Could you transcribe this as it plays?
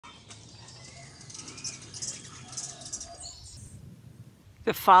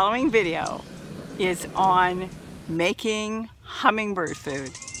The following video is on making hummingbird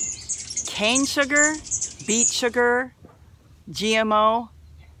food. Cane sugar, beet sugar, GMO.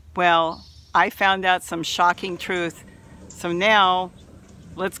 Well, I found out some shocking truth. So now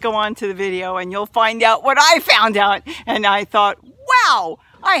let's go on to the video and you'll find out what I found out. And I thought, wow,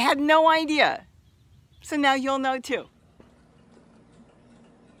 I had no idea. So now you'll know too.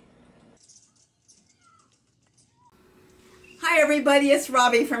 Hi everybody, it's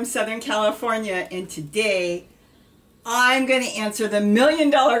Robbie from Southern California, and today I'm going to answer the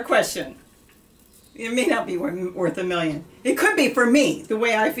 $1,000,000 question. It may not be worth $1 million. It could be for me, the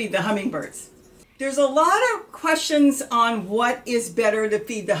way I feed the hummingbirds. There's a lot of questions on what is better to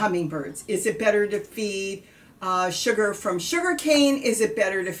feed the hummingbirds. Is it better to feed sugar from sugar cane? Is it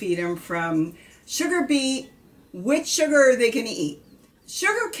better to feed them from sugar beet? Which sugar are they going to eat?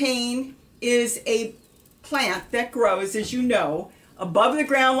 Sugar cane is a plant that grows, as you know, above the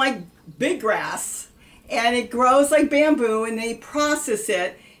ground like big grass, and it grows like bamboo, and they process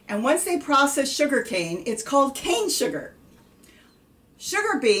it, and once they process sugar cane, it's called cane sugar.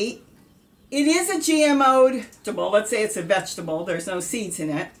 Sugar beet, it is a GMO'd vegetable. Let's say it's a vegetable, there's no seeds in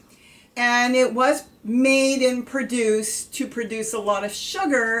it, and it was made and produced to produce a lot of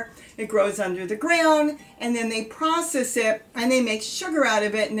sugar. It grows under the ground, and then they process it and they make sugar out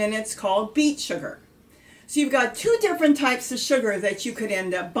of it, and then it's called beet sugar. So you've got two different types of sugar that you could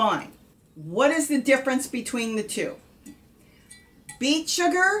end up buying. What is the difference between the two? Beet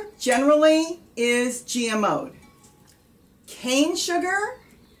sugar generally is GMO'd. Cane sugar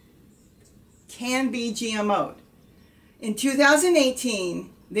can be GMO'd. In 2018,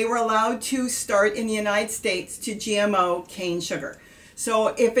 they were allowed to start in the United States to GMO cane sugar.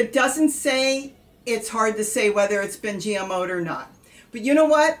 So if it doesn't say, it's hard to say whether it's been GMO'd or not. But you know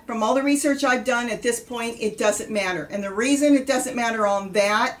what? From all the research I've done at this point, it doesn't matter. And the reason it doesn't matter on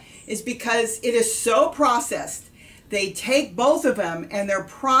that is because it is so processed. They take both of them and they're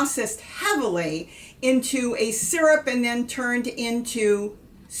processed heavily into a syrup and then turned into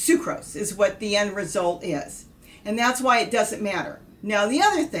sucrose is what the end result is. And that's why it doesn't matter. Now the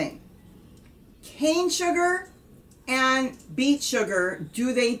other thing, cane sugar and beet sugar,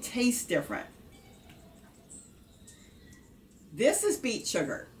 do they taste different? This is beet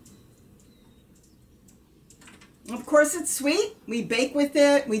sugar. Of course it's sweet. We bake with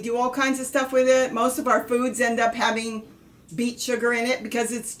it. We do all kinds of stuff with it. Most of our foods end up having beet sugar in it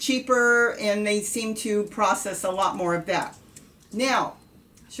because it's cheaper and they seem to process a lot more of that. Now,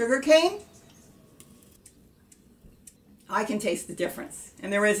 sugar cane, I can taste the difference,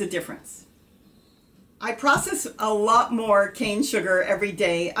 and there is a difference. I process a lot more cane sugar every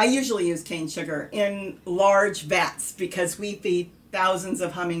day. I usually use cane sugar in large vats because we feed thousands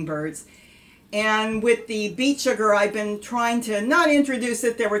of hummingbirds. And with the beet sugar, I've been trying to not introduce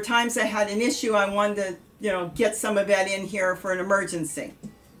it. There were times I had an issue. I wanted to, get some of that in here for an emergency.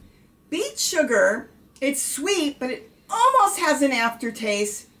 Beet sugar, it's sweet, but it almost has an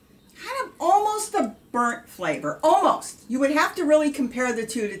aftertaste, kind of almost a burnt flavor. Almost. You would have to really compare the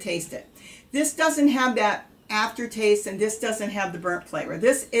two to taste it. This doesn't have that aftertaste, and this doesn't have the burnt flavor.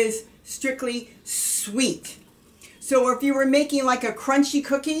 This is strictly sweet. So if you were making like a crunchy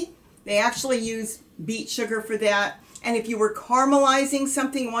cookie, they actually use beet sugar for that. And if you were caramelizing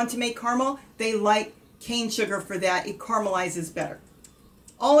something, want to make caramel, they like cane sugar for that. It caramelizes better.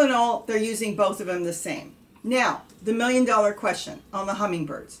 All in all, they're using both of them the same. Now, the $1,000,000 question on the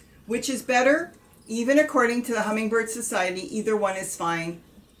hummingbirds. Which is better? Even according to the Hummingbird Society, either one is fine.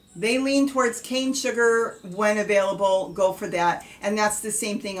 They lean towards cane sugar when available, go for that. And that's the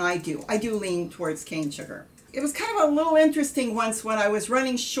same thing I do. I do lean towards cane sugar. It was kind of a little interesting once when I was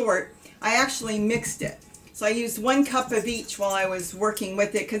running short, I actually mixed it. So I used 1 cup of each while I was working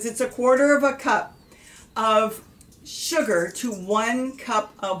with it because it's 1/4 cup of sugar to 1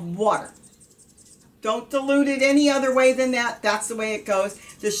 cup of water. Don't dilute it any other way than that. That's the way it goes.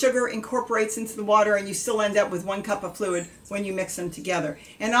 The sugar incorporates into the water and you still end up with 1 cup of fluid when you mix them together.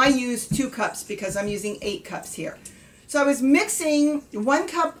 And I use 2 cups because I'm using 8 cups here. So I was mixing 1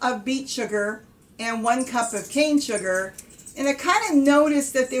 cup of beet sugar and 1 cup of cane sugar, and I kind of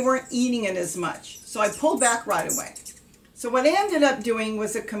noticed that they weren't eating it as much. So I pulled back right away. So what I ended up doing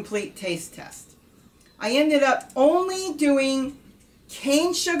was a complete taste test. I ended up only doing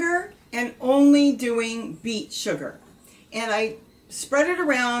cane sugar and only doing beet sugar. And I spread it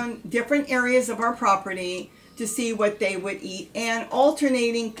around different areas of our property to see what they would eat, and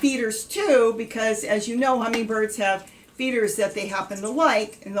alternating feeders too, because as you know, hummingbirds have feeders that they happen to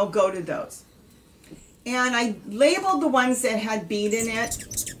like, and they'll go to those. And I labeled the ones that had beet in it.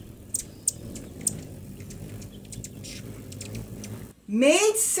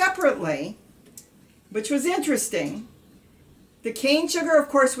 Made separately, which was interesting, the cane sugar, of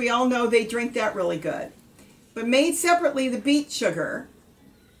course, we all know they drink that really good. But made separately, the beet sugar,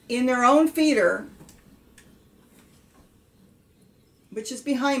 in their own feeder, which is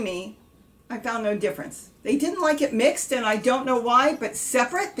behind me, I found no difference. They didn't like it mixed, and I don't know why, but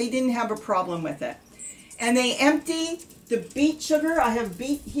separate, they didn't have a problem with it. And they empty the beet sugar, I have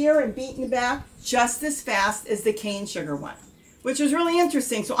beet here and beet in the back, just as fast as the cane sugar one, which was really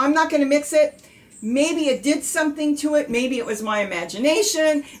interesting. So I'm not going to mix it. Maybe it did something to it. Maybe it was my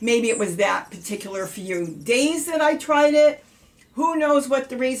imagination. Maybe it was that particular few days that I tried it. Who knows what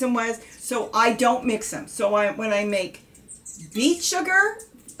the reason was. So I don't mix them. So when I make beet sugar,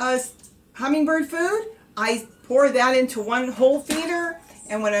 hummingbird food, I pour that into one whole feeder.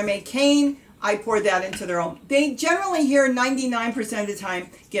 And when I make cane, I pour that into their own. They generally here 99% of the time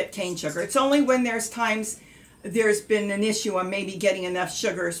get cane sugar. It's only when there's times there's been an issue on maybe getting enough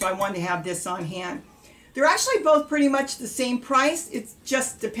sugar, so I wanted to have this on hand. They're actually both pretty much the same price. It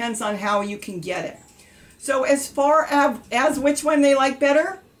just depends on how you can get it. So as far as which one they like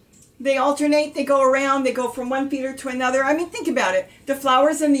better, they alternate, they go around, they go from one feeder to another. I mean, think about it. The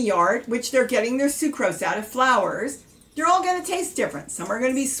flowers in the yard, which they're getting their sucrose out of flowers, they're all going to taste different. Some are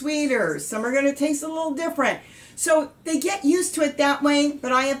going to be sweeter, some are going to taste a little different. So they get used to it that way,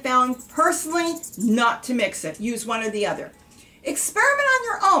 but I have found personally not to mix it. Use one or the other. Experiment on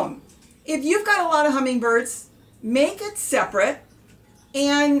your own. If you've got a lot of hummingbirds, make it separate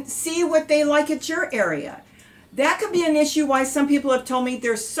and see what they like at your area. That could be an issue why some people have told me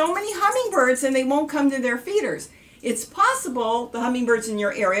there's so many hummingbirds and they won't come to their feeders. It's possible the hummingbirds in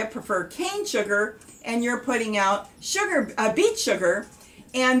your area prefer cane sugar and you're putting out sugar, beet sugar,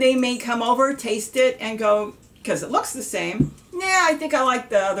 and they may come over, taste it, and go, because it looks the same, nah, I think I like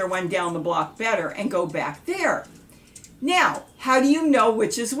the other one down the block better, and go back there. Now, how do you know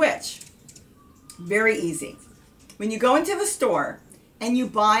which is which? Very easy. When you go into the store and you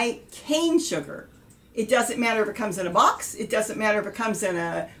buy cane sugar, it doesn't matter if it comes in a box, it doesn't matter if it comes in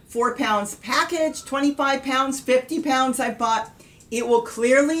a 4 pounds package, 25 pounds, 50 pounds I bought, it will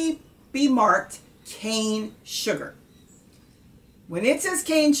clearly be marked cane sugar. When it says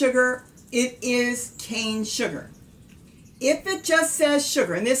cane sugar, it is cane sugar. If it just says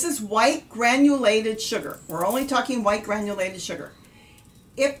sugar, and this is white granulated sugar, we're only talking white granulated sugar.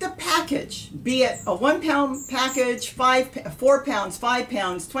 If the package, be it a 1 pound package, 4 pounds, 5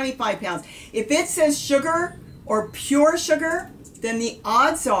 pounds, 25 pounds, if it says sugar or pure sugar, then the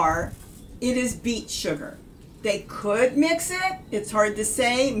odds are it is beet sugar. They could mix it. It's hard to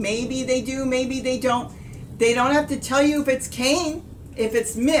say. Maybe they do, maybe they don't. They don't have to tell you if it's cane. If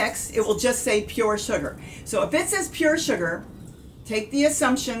it's mixed, it will just say pure sugar. So if it says pure sugar, take the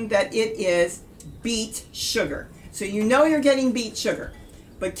assumption that it is beet sugar. So you know you're getting beet sugar.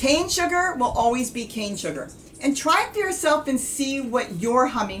 But cane sugar will always be cane sugar. And try it for yourself and see what your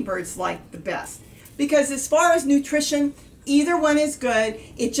hummingbirds like the best. Because as far as nutrition, either one is good.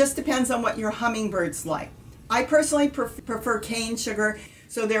 It just depends on what your hummingbirds like. I personally prefer cane sugar.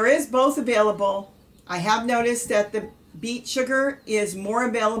 So there is both available. I have noticed that the beet sugar is more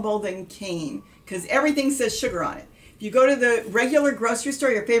available than cane because everything says sugar on it. If you go to the regular grocery store,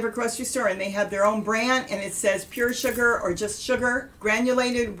 your favorite grocery store, and they have their own brand and it says pure sugar or just sugar,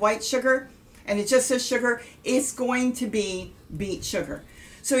 granulated white sugar, and it just says sugar, it's going to be beet sugar.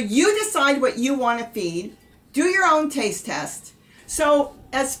 So you decide what you want to feed. Do your own taste test. So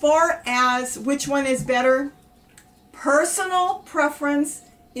as far as which one is better, personal preference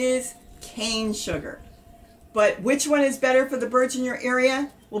is cane sugar. But which one is better for the birds in your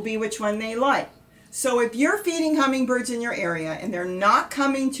area will be which one they like. So if you're feeding hummingbirds in your area and they're not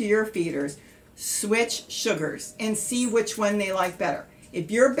coming to your feeders, switch sugars and see which one they like better.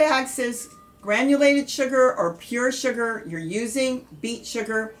 If your bag says granulated sugar or pure sugar, you're using beet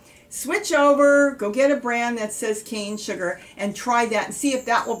sugar, switch over, go get a brand that says cane sugar and try that and see if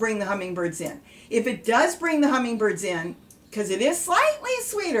that will bring the hummingbirds in. If it does bring the hummingbirds in, because it is slightly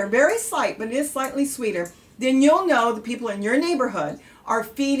sweeter, very slight, but it is slightly sweeter, then you'll know the people in your neighborhood are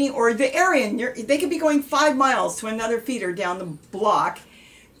feeding, or the area, they could be going 5 miles to another feeder down the block.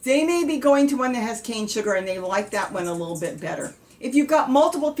 They may be going to one that has cane sugar and they like that one a little bit better. If you've got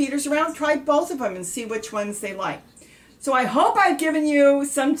multiple feeders around, try both of them and see which ones they like. So I hope I've given you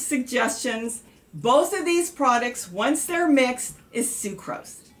some suggestions. Both of these products, once they're mixed, is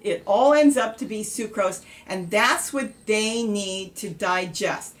sucrose. It all ends up to be sucrose, and that's what they need to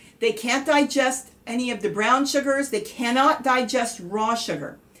digest. They can't digest any of the brown sugars. They cannot digest raw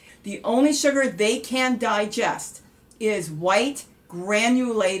sugar. The only sugar they can digest is white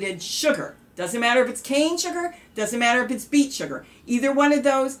granulated sugar. Doesn't matter if it's cane sugar, doesn't matter if it's beet sugar. Either one of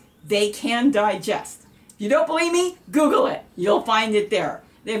those, they can digest. If you don't believe me, Google it. You'll find it there.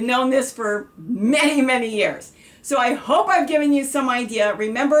 They've known this for many, many years. So I hope I've given you some idea.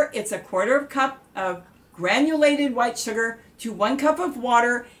 Remember, it's a 1/4 cup of granulated white sugar to 1 cup of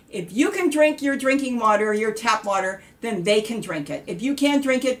water. If you can drink your drinking water, your tap water, then they can drink it. If you can't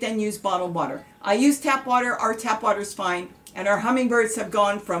drink it, then use bottled water. I use tap water. Our tap water's fine. And our hummingbirds have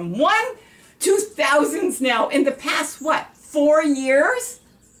gone from 1 to thousands now in the past, what, 4 years?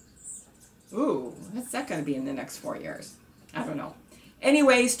 Ooh, what's that going to be in the next 4 years? I don't know.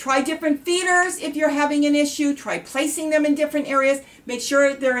 Anyways, try different feeders if you're having an issue. Try placing them in different areas. Make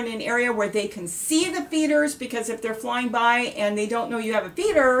sure they're in an area where they can see the feeders, because if they're flying by and they don't know you have a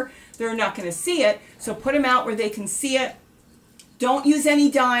feeder, they're not going to see it. So put them out where they can see it. Don't use any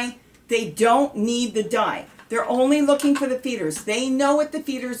dye. They don't need the dye. They're only looking for the feeders. They know what the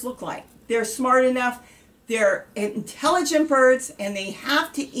feeders look like. They're smart enough. They're intelligent birds, and they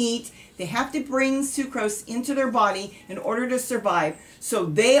have to eat. They have to bring sucrose into their body in order to survive. So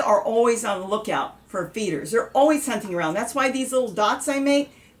they are always on the lookout for feeders. They're always hunting around. That's why these little dots I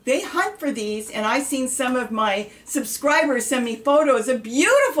make, they hunt for these. And I've seen some of my subscribers send me photos of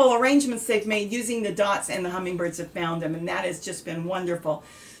beautiful arrangements they've made using the dots, and the hummingbirds have found them. And that has just been wonderful.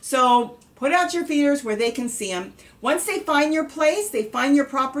 So put out your feeders where they can see them. Once they find your place, they find your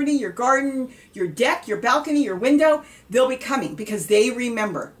property, your garden, your deck, your balcony, your window, they'll be coming because they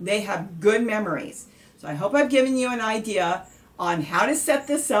remember. They have good memories. So I hope I've given you an idea on how to set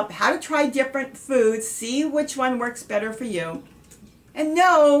this up, how to try different foods, see which one works better for you. And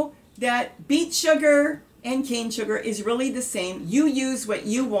know that beet sugar and cane sugar is really the same. You use what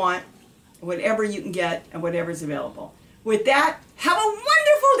you want, whatever you can get, and whatever's available. With that, have a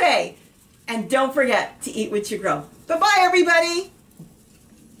wonderful day. And don't forget to eat what you grow. Bye-bye, everybody.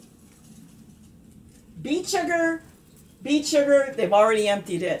 Beet sugar, they've already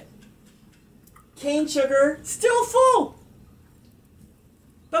emptied it. Cane sugar, still full.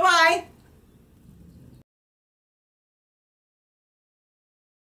 Bye-bye.